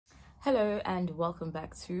Hello and welcome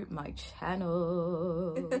back to my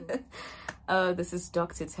channel. This is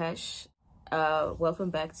DrTash. Welcome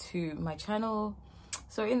back to my channel.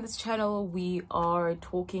 So in this channel we are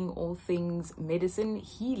talking all things medicine,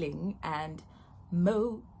 healing and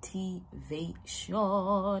motivation.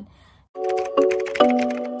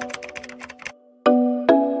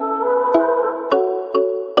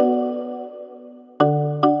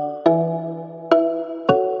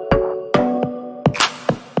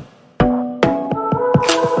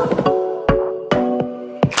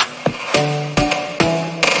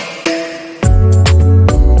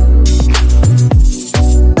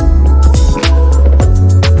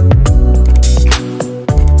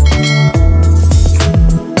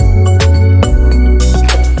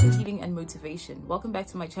 Welcome back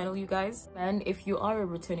to my channel, you guys, and if you are a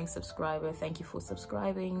returning subscriber, thank you for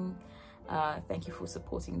subscribing. Thank you for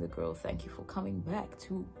supporting the girl. Thank you for coming back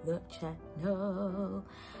to the channel.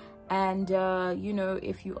 And you know,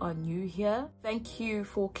 if you are new here, thank you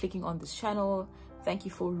for clicking on this channel. Thank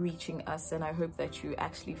you for reaching us, and I hope that you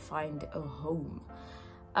actually find a home.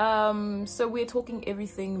 So we're talking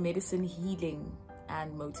everything medicine, healing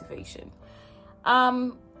and motivation.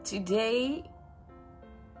 Today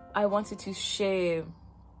I wanted to share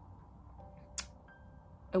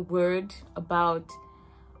a word about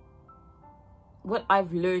what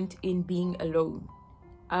I've learned in being alone.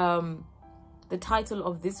 The title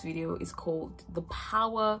of this video is called The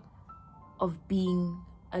Power of Being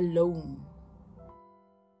Alone.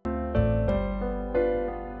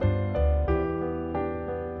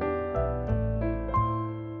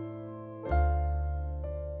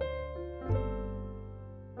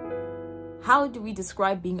 How do we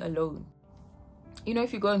describe being alone? You know,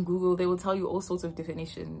 if you go on Google, they will tell you all sorts of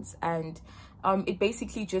definitions, and it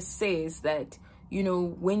basically just says that, you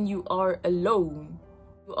know, when you are alone,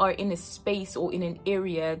 you are in a space or in an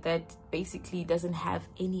area that basically doesn't have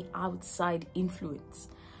any outside influence,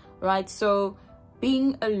 right? So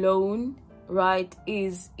being alone, right,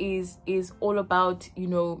 is all about, you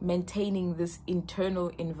know, maintaining this internal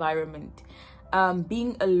environment.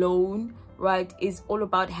 Being alone, right, is all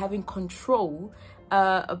about having control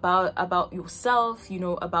about yourself, you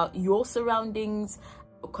know, about your surroundings,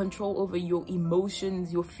 control over your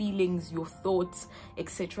emotions, your feelings, your thoughts,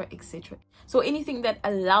 etc, etc. So anything that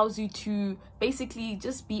allows you to basically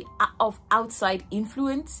just be of outside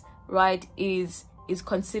influence, right, is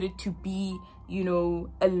considered to be, you know,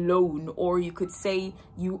 alone, or you could say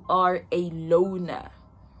you are a loner,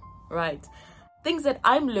 right? Things that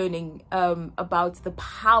I'm learning about the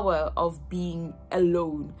power of being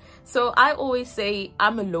alone. So I always say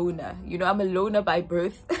I'm a loner. You know, I'm a loner by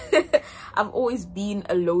birth. I've always been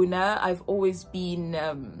a loner. I've always been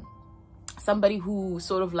somebody who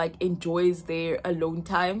sort of like enjoys their alone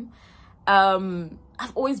time.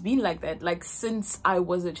 I've always been like that, like since I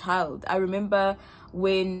was a child. I remember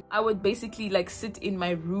when I would basically like sit in my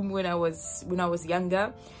room when I was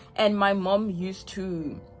younger, and my mom used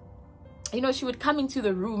to, you know, she would come into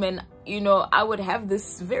the room and, you know, I would have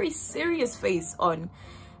this very serious face on,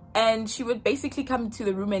 and she would basically come into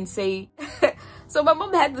the room and say, so my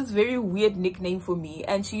mom had this very weird nickname for me,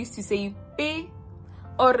 and she used to say P,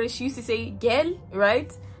 or she used to say girl,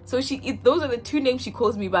 right? So those are the two names she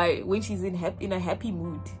calls me by when she's in a happy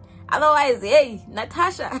mood. Otherwise, hey,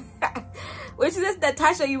 Natasha. When she says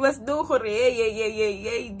Natasha, you must know her,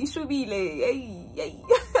 hey,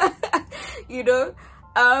 you know.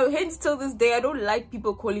 Hence till this day I don't like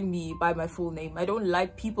people calling me by my full name. I don't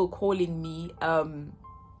like people calling me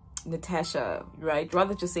Natasha, right?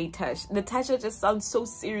 Rather just say Tash. Natasha just sounds so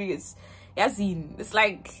serious. Yazin, it's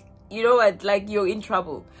like, you know what, like you're in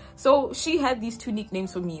trouble. So she had these two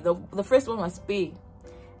nicknames for me. The first one was Pe.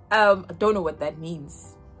 I don't know what that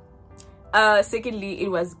means. Secondly, it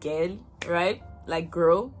was girl, right? Like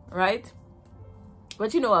girl, right?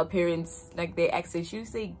 But you know, our parents, like their accent, you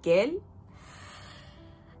say girl.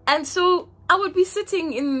 And so I would be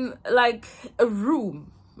sitting in like a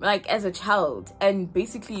room, like as a child, and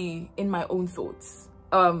basically in my own thoughts,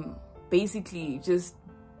 basically just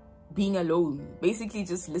being alone, basically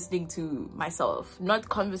just listening to myself, not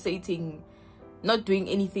conversating, not doing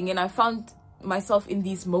anything. And I found myself in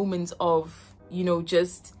these moments of, you know,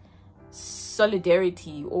 just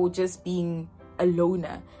solidarity or just being a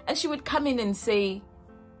loner. And she would come in and say,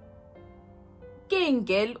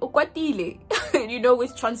 Gengel okwatile, you know,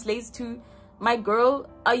 which translates to, my girl,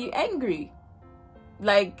 are you angry?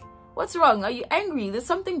 Like, what's wrong? Are you angry? There's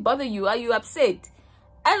something bother you? Are you upset?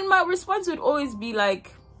 And my response would always be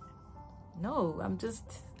like, no, I'm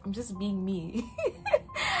just being me.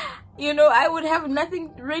 You know, I would have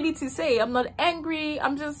nothing ready to say. I'm not angry.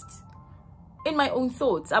 I'm just in my own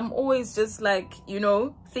thoughts. I'm always just like, you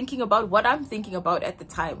know, thinking about what I'm thinking about at the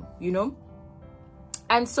time, you know.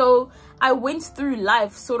 And so I went through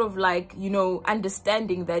life sort of like, you know,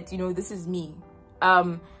 understanding that, you know, this is me.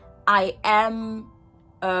 I am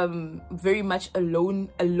very much a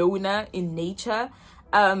loner in nature.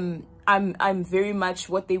 I'm very much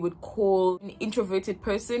what they would call an introverted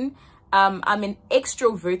person. I'm an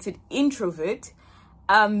extroverted introvert,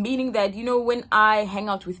 meaning that, you know, when I hang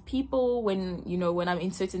out with people, when I'm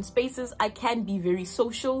in certain spaces, I can be very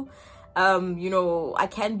social. You know, I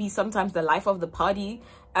can be sometimes the life of the party,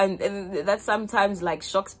 and that sometimes like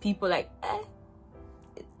shocks people, like,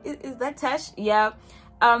 is that Tash? Yeah.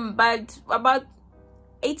 But about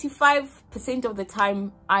 85% of the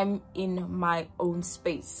time I'm in my own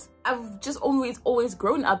space. I've just always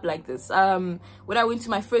grown up like this. When I went to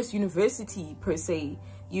my first university per se,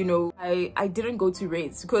 you know, I didn't go to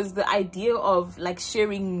raves because the idea of like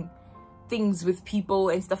sharing things with people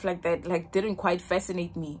and stuff like that like didn't quite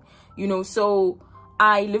fascinate me, you know. So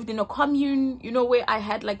I lived in a commune, you know, where I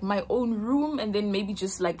had like my own room and then maybe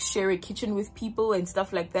just like share a kitchen with people and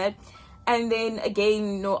stuff like that. And then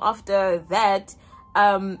again, you know, after that,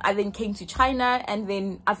 I then came to China, and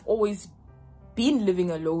then I've always been living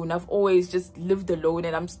alone. I've always just lived alone,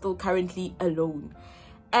 and I'm still currently alone.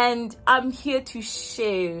 And I'm here to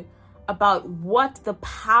share about what the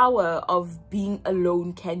power of being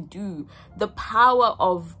alone can do, the power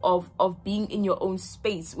of being in your own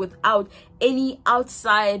space without any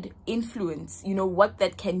outside influence, you know, what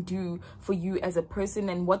that can do for you as a person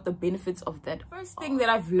and what the benefits of that. First thing that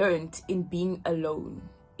I've learned in being alone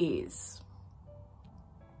is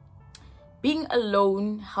being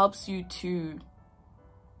alone helps you to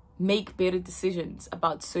make better decisions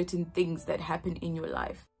about certain things that happen in your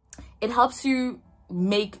life. It helps you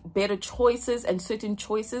make better choices and certain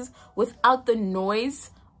choices without the noise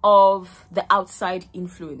of the outside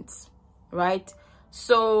influence, right?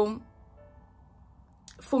 So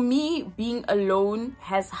for me, being alone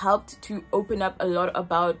has helped to open up a lot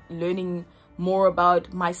about learning more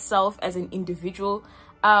about myself as an individual.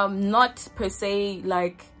 Not per se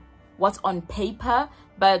like what's on paper,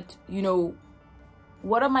 but, you know,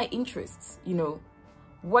 what are my interests? You know,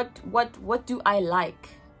 what do I like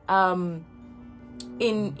in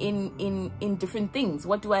different things?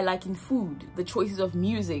 What do I like in food? The choices of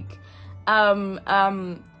music. It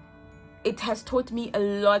has taught me a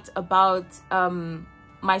lot about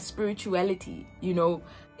my spirituality, you know.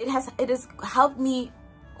 It has helped me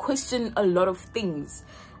question a lot of things.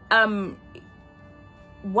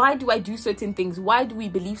 Why do I do certain things? Why do we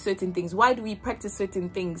believe certain things? Why do we practice certain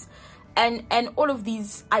things? And all of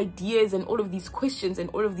these ideas and all of these questions and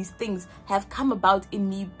all of these things have come about in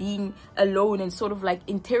me being alone and sort of like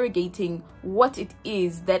interrogating what it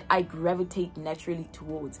is that I gravitate naturally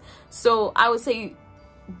towards. So I would say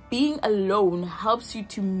being alone helps you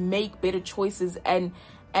to make better choices and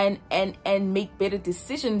make better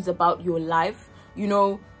decisions about your life, you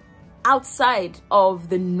know, outside of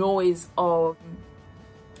the noise of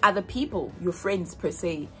other people, your friends per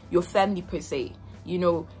se, your family per se. You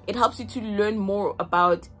know, it helps you to learn more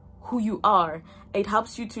about who you are. It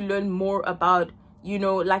helps you to learn more about, you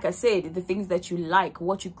know, like I said, the things that you like,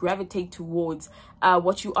 what you gravitate towards,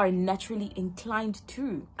 what you are naturally inclined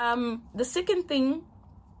to. The second thing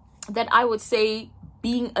that I would say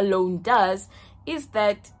being alone does is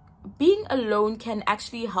that being alone can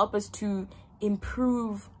actually help us to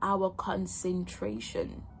improve our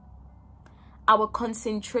concentration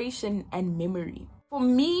and memory. For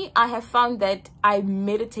me, I have found that I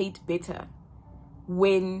meditate better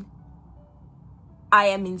when I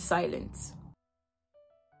am in silence.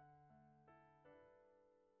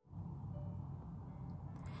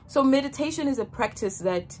 So meditation is a practice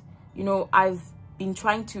that, you know, I've been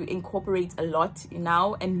trying to incorporate a lot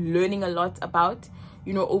now and learning a lot about,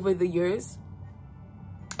 you know, over the years.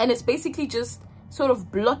 And it's basically just sort of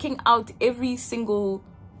blocking out every single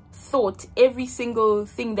thought, every single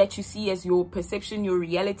thing that you see as your perception, your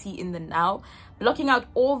reality in the now, blocking out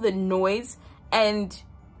all the noise and,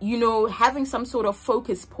 you know, having some sort of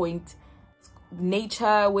focus point,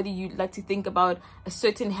 nature, whether you like to think about a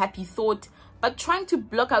certain happy thought, but trying to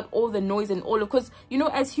block out all the noise and all of, because, you know,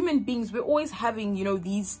 as human beings, we're always having, you know,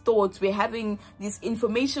 these thoughts, we're having this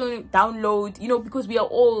information download, you know, because we are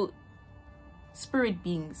all spirit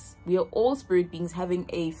beings. We are all spirit beings having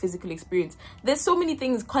a physical experience. There's so many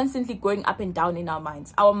things constantly going up and down in our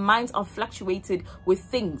minds. Our minds are fluctuated with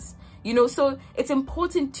things, you know, so it's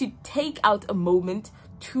important to take out a moment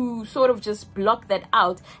to sort of just block that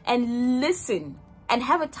out and listen and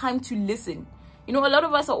have a time to listen. You know, a lot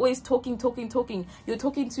of us are always talking. You're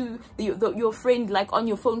talking to your friend, like on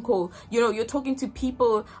your phone call. You know, you're talking to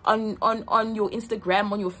people on your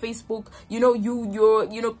Instagram, on your Facebook. You know,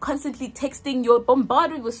 you're constantly texting. You're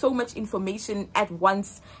bombarded with so much information at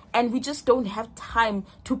once, and we just don't have time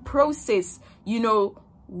to process, you know,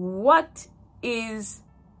 what is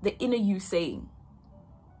the inner you saying?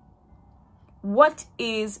 What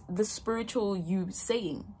is the spiritual you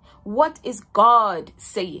saying? What is God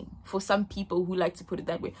saying? For some people who like to put it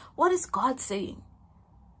that way, what is God saying?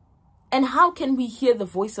 And how can we hear the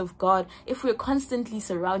voice of God if we're constantly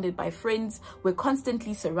surrounded by friends? We're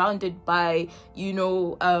constantly surrounded by, you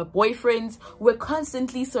know, boyfriends. We're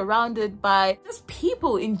constantly surrounded by just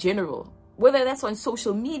people in general, whether that's on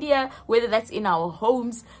social media, whether that's in our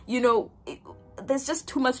homes. You know, there's just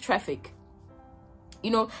too much traffic. You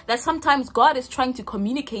know, that sometimes God is trying to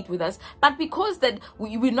communicate with us, but because that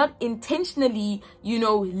we're not intentionally, you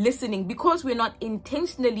know, listening, because we're not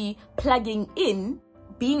intentionally plugging in,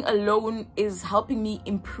 being alone is helping me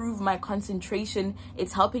improve my concentration.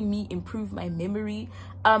 It's helping me improve my memory.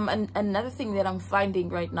 And another thing that I'm finding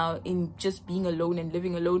right now in just being alone and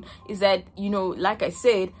living alone is that, you know, like I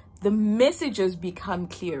said, the messages become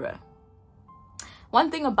clearer. One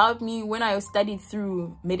thing about me, when I studied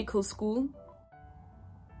through medical school,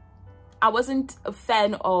 I wasn't a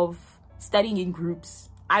fan of studying in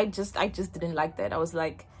groups. I just didn't like that. I was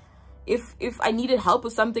like, if I needed help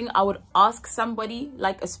with something, I would ask somebody,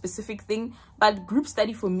 like a specific thing. But group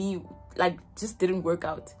study for me, like, just didn't work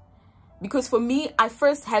out. Because for me, I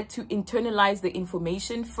first had to internalize the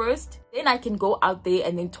information first. Then I can go out there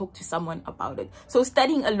and then talk to someone about it. So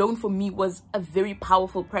studying alone for me was a very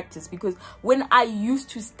powerful practice, because when I used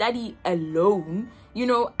to study alone, you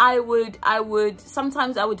know,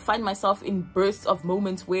 sometimes I would find myself in bursts of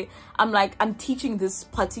moments where I'm like, I'm teaching this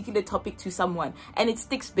particular topic to someone and it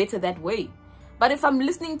sticks better that way. But if I'm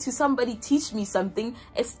listening to somebody teach me something,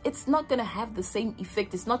 it's not going to have the same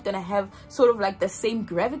effect. It's not going to have sort of like the same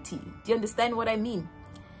gravity. Do you understand what I mean?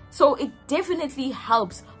 So it definitely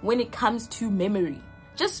helps when it comes to memory.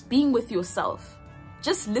 Just being with yourself.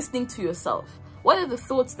 Just listening to yourself. What are the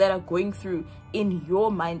thoughts that are going through in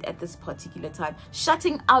your mind at this particular time?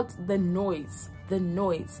 Shutting out the noise. The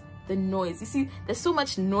noise. You see, there's so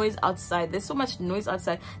much noise outside. There's so much noise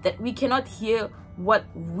outside that we cannot hear what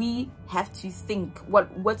we have to think,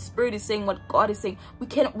 what Spirit is saying, what God is saying.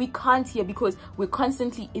 We can't hear because we're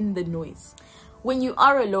constantly in the noise. When you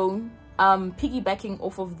are alone, piggybacking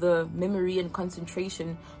off of the memory and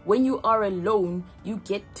concentration, when you are alone, you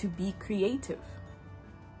get to be creative.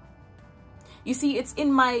 You see, it's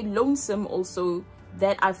in my lonesome also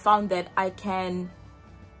that I found that I can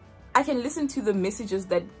listen to the messages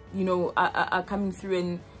that, you know, are coming through.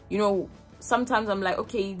 And, you know, sometimes I'm like,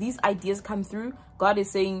 okay, these ideas come through. God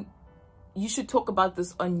is saying, you should talk about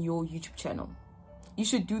this on your YouTube channel. You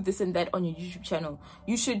should do this and that on your YouTube channel.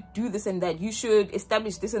 You should do this and that. You should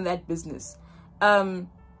establish this and that business.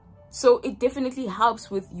 So it definitely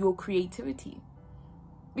helps with your creativity.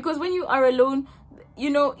 Because when you are alone,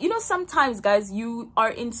 you know, sometimes, guys, you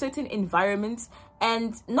are in certain environments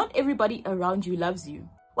and not everybody around you loves you.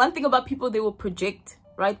 One thing about people, they will project,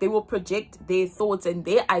 right? They will project their thoughts and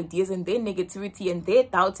their ideas and their negativity and their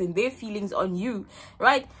doubts and their feelings on you,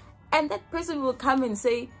 right? And that person will come and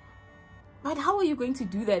say, but how are you going to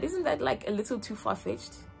do that? Isn't that like a little too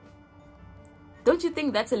far-fetched? Don't you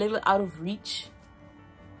think that's a little out of reach?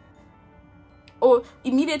 Or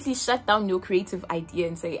immediately shut down your creative idea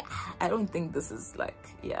and say, I don't think this is like,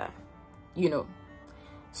 yeah, you know.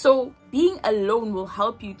 So being alone will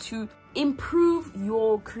help you to improve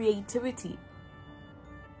your creativity,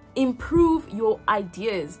 improve your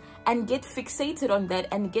ideas, and get fixated on that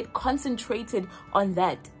and get concentrated on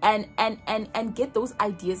that and get those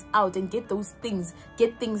ideas out and get things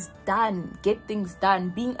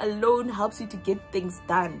done. Being alone helps you to get things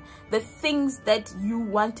done. The things that you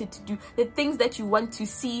wanted to do, the things that you want to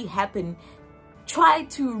see happen. Try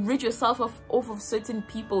to rid yourself off of certain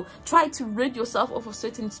people. Try to rid yourself off of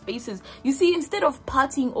certain spaces. You see, instead of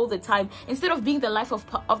partying all the time, instead of being the life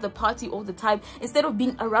of the party all the time, instead of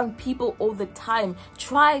being around people all the time,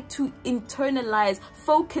 try to internalize,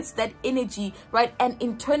 focus that energy, right, and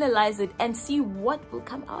internalize it and see what will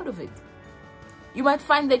come out of it. You might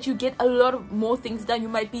find that you get a lot of more things done. You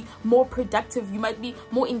might be more productive. You might be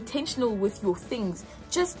more intentional with your things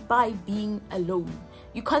just by being alone.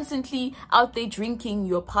 You're constantly out there drinking,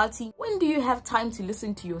 you're partying. When do you have time to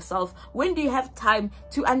listen to yourself? When do you have time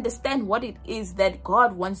to understand what it is that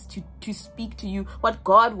God wants to speak to you, what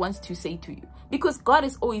God wants to say to you? Because God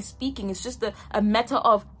is always speaking. It's just a matter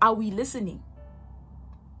of, are we listening?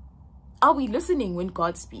 Are we listening when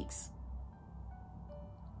God speaks?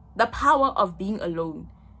 The power of being alone.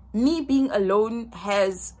 Me being alone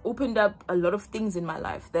has opened up a lot of things in my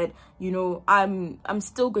life that, you know, I'm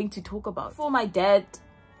still going to talk about. Before my dad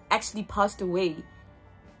actually passed away,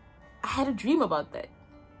 I had a dream about that.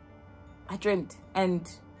 I dreamt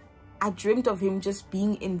of him just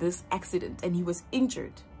being in this accident and he was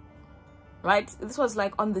injured, right? This was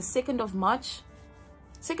like on the 2nd of March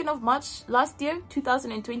last year,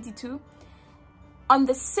 2022. On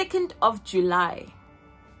the 2nd of July,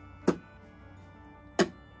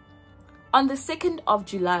 on the 2nd of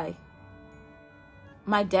July,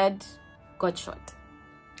 my dad got shot.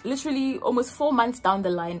 Literally almost 4 months down the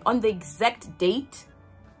line, on the exact date,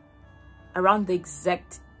 around the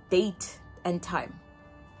exact date and time.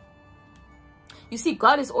 You see,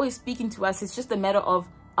 God is always speaking to us. It's just a matter of,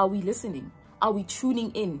 are we listening? Are we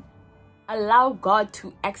tuning in? Allow God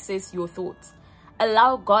to access your thoughts.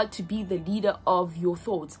 Allow God to be the leader of your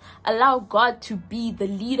thoughts. Allow God to be the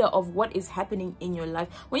leader of what is happening in your life.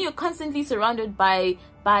 When you're constantly surrounded by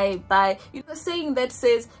you know, saying that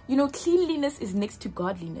says, you know, cleanliness is next to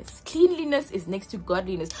godliness. Cleanliness is next to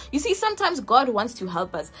godliness. You see, sometimes God wants to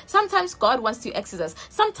help us. Sometimes God wants to access us.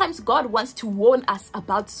 Sometimes God wants to warn us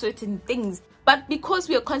about certain things. But because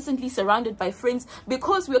we are constantly surrounded by friends,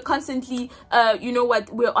 because we're constantly, you know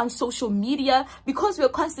what, we're on social media, because we're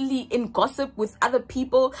constantly in gossip with other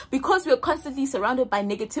people, because we're constantly surrounded by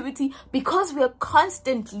negativity, because we're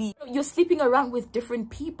constantly, you're sleeping around with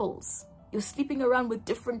different peoples. You're sleeping around with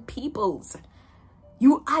different peoples.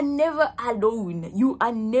 You are never alone. You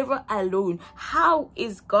are never alone. How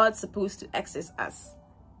is God supposed to access us?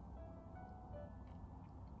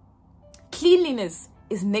 Cleanliness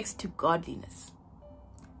is next to godliness.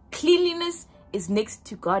 Cleanliness is next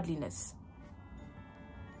to godliness.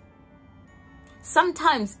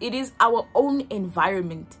 Sometimes it is our own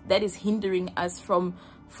environment that is hindering us from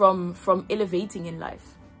elevating in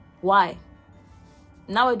life. Why?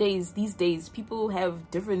 Nowadays, these days, people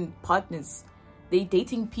have different partners. They're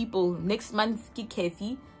dating people. Next month, ki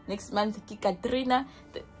Kathy. Next month, ki Katrina.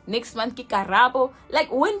 Next month, ki Karabo.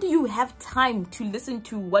 Like, when do you have time to listen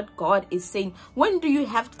to what God is saying? When do you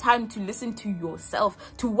have time to listen to yourself,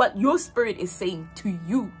 to what your spirit is saying to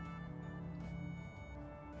you?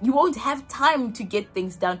 You won't have time to get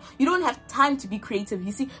things done. You don't have time to be creative,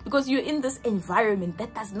 you see, because you're in this environment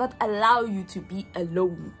that does not allow you to be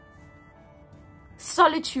alone.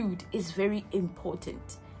 Solitude is very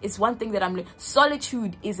important. It's one thing that I'm learning.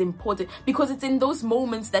 Solitude is important because it's in those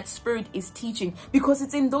moments that spirit is teaching, because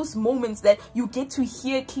it's in those moments that you get to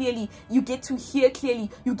hear clearly, you get to hear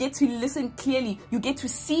clearly, you get to listen clearly, you get to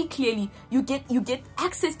see clearly, you get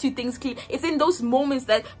access to things clearly. It's in those moments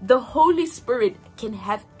that the Holy Spirit can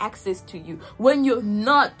have access to you. When you're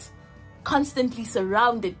not constantly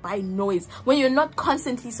surrounded by noise, when you're not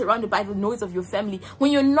constantly surrounded by the noise of your family,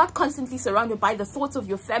 when you're not constantly surrounded by the thoughts of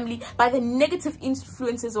your family, by the negative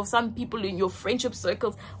influences of some people in your friendship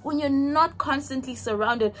circles, when you're not constantly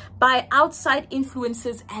surrounded by outside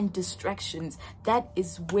influences and distractions, that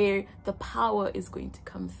is where the power is going to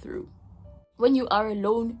come through. When you are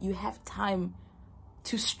alone, you have time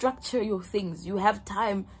to structure your things. You have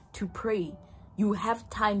time to pray. You have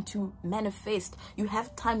time to manifest. You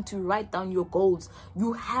have time to write down your goals.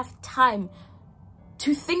 You have time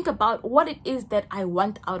to think about what it is that I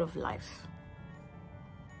want out of life.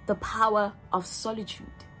 The power of solitude.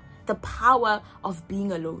 The power of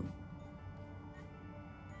being alone.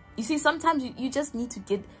 You see, sometimes you just need to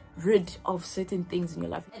get rid of certain things in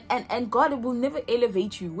your life. And God will never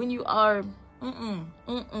elevate you when you are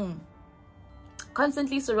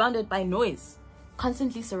constantly surrounded by noise.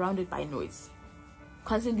 Constantly surrounded by noise.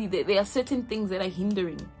 Constantly, there are certain things that are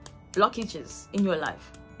hindering, blockages in your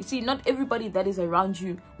life. You see, not everybody that is around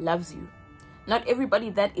you loves you. Not everybody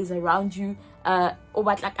that is around you, not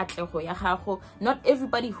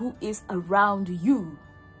everybody who is around you.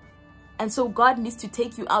 And so God needs to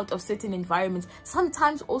take you out of certain environments.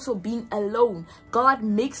 Sometimes also being alone. God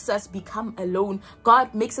makes us become alone.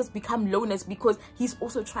 God makes us become loners because he's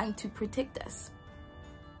also trying to protect us.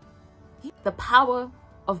 The power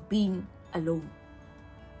of being alone.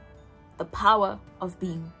 The power of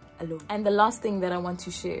being alone. And the last thing that I want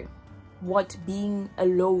to share, what being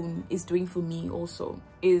alone is doing for me also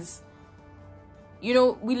is, you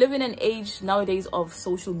know, we live in an age nowadays of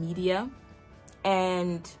social media,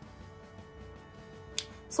 and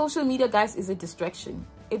social media, guys, is a distraction.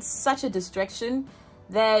 It's such a distraction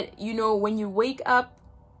that, you know, when you wake up,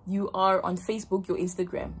 you are on Facebook, your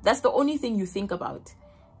Instagram. That's the only thing you think about.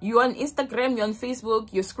 You're on Instagram, you're on Facebook,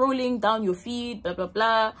 you're scrolling down your feed, blah, blah,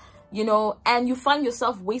 blah. you know, and you find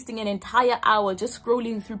yourself wasting an entire hour just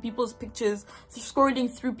scrolling through people's pictures, scrolling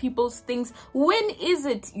through people's things. When is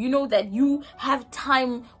it, you know, that you have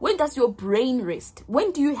time? When does your brain rest?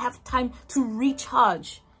 When do you have time to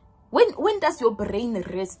recharge? When does your brain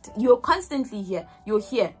rest? You're constantly here. You're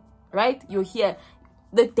here, right? You're here.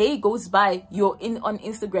 The day goes by, you're on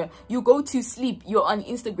Instagram. You go to sleep, you're on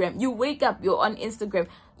Instagram. You wake up, you're on Instagram.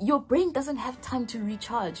 Your brain doesn't have time to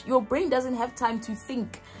recharge. Your brain doesn't have time to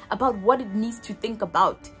think about what it needs to think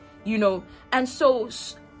about, you know. And so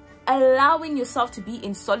allowing yourself to be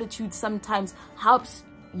in solitude sometimes helps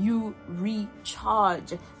you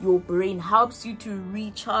recharge your brain, helps you to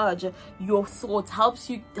recharge your thoughts, helps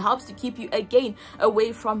to keep you again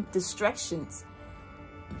away from distractions.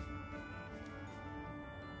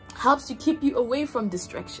 Helps to keep you away from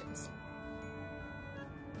distractions.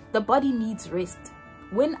 The body needs rest.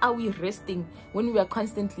 When are we resting? When we are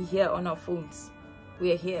constantly here on our phones.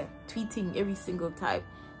 We are here tweeting every single time.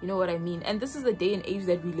 You know what I mean? And this is the day and age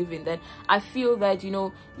that we live in, that I feel that, you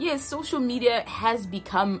know, yes, social media has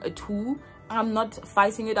become a tool. I'm not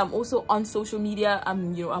fighting it. I'm also on social media.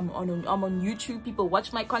 I'm on YouTube. People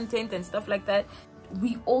watch my content and stuff like that.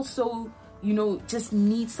 We also, you know, just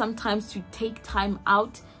need sometimes to take time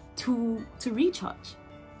out to recharge,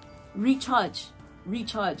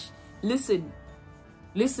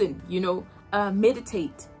 listen, you know,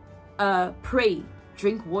 meditate, pray,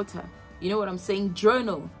 drink water, you know what I'm saying,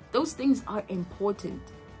 journal. Those things are important.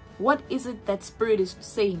 What is it that Spirit is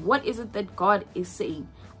saying? What is it that God is saying?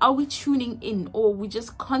 Are we tuning in, or are we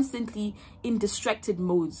just constantly in distracted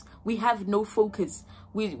modes? We have no focus.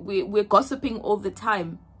 We're gossiping all the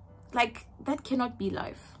time. Like, that cannot be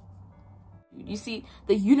life. You see,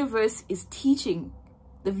 the universe is teaching.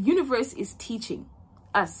 The universe is teaching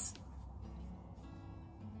us.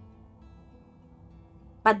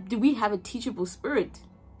 But do we have a teachable spirit?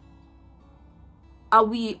 Are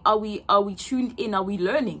we tuned in? Are we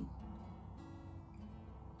learning?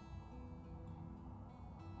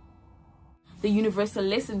 The universal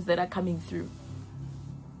lessons that are coming through.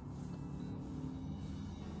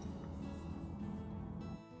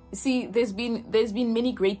 See, there's been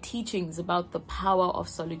many great teachings about the power of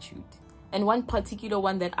solitude. And one particular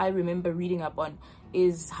one that I remember reading up on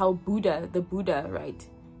is how the Buddha, right,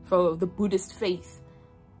 for the Buddhist faith,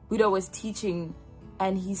 Buddha was teaching,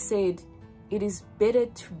 and he said, it is better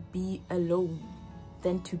to be alone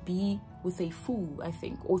than to be with a fool, I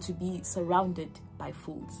think, or to be surrounded by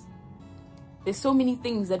fools. There's so many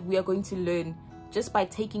things that we are going to learn just by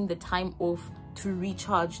taking the time off to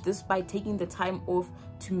recharge, just by taking the time off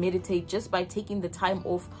to meditate, just by taking the time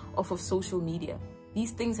off of social media.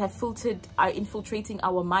 These things are infiltrating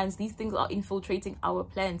our minds. These things are infiltrating our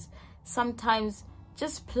plans. Sometimes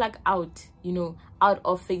just plug out, you know, out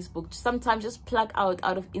of Facebook. Sometimes just plug out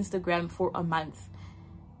of Instagram for a month.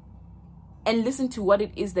 And listen to what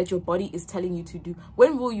it is that your body is telling you to do.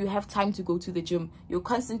 When will you have time to go to the gym? You're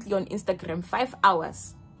constantly on Instagram, 5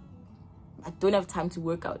 hours. I don't have time to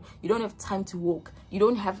work out. You don't have time to walk. You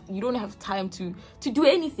don't have time to do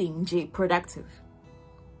anything productive.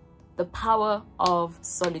 The power of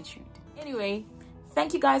solitude. Anyway,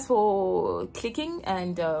 thank you guys for clicking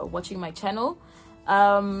and watching my channel.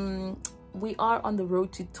 We are on the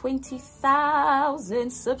road to 20,000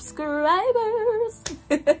 subscribers.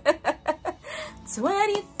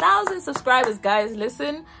 20,000 subscribers, guys.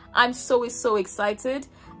 Listen, I'm so excited.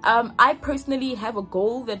 I personally have a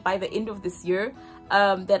goal that by the end of this year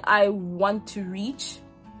that I want to reach.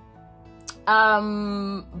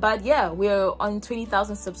 But yeah, we're on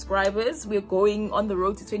 20,000 subscribers. We're going on the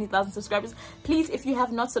road to 20,000 subscribers. Please, if you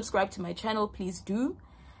have not subscribed to my channel, please do.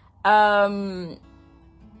 I'm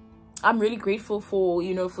really grateful for,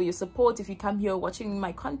 you know, for your support if you come here watching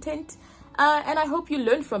my content, and I hope you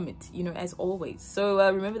learn from it, you know, as always. So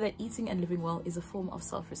remember that eating and living well is a form of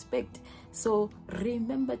self-respect. So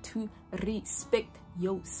remember to respect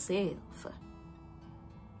yourself.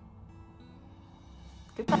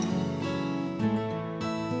 Goodbye.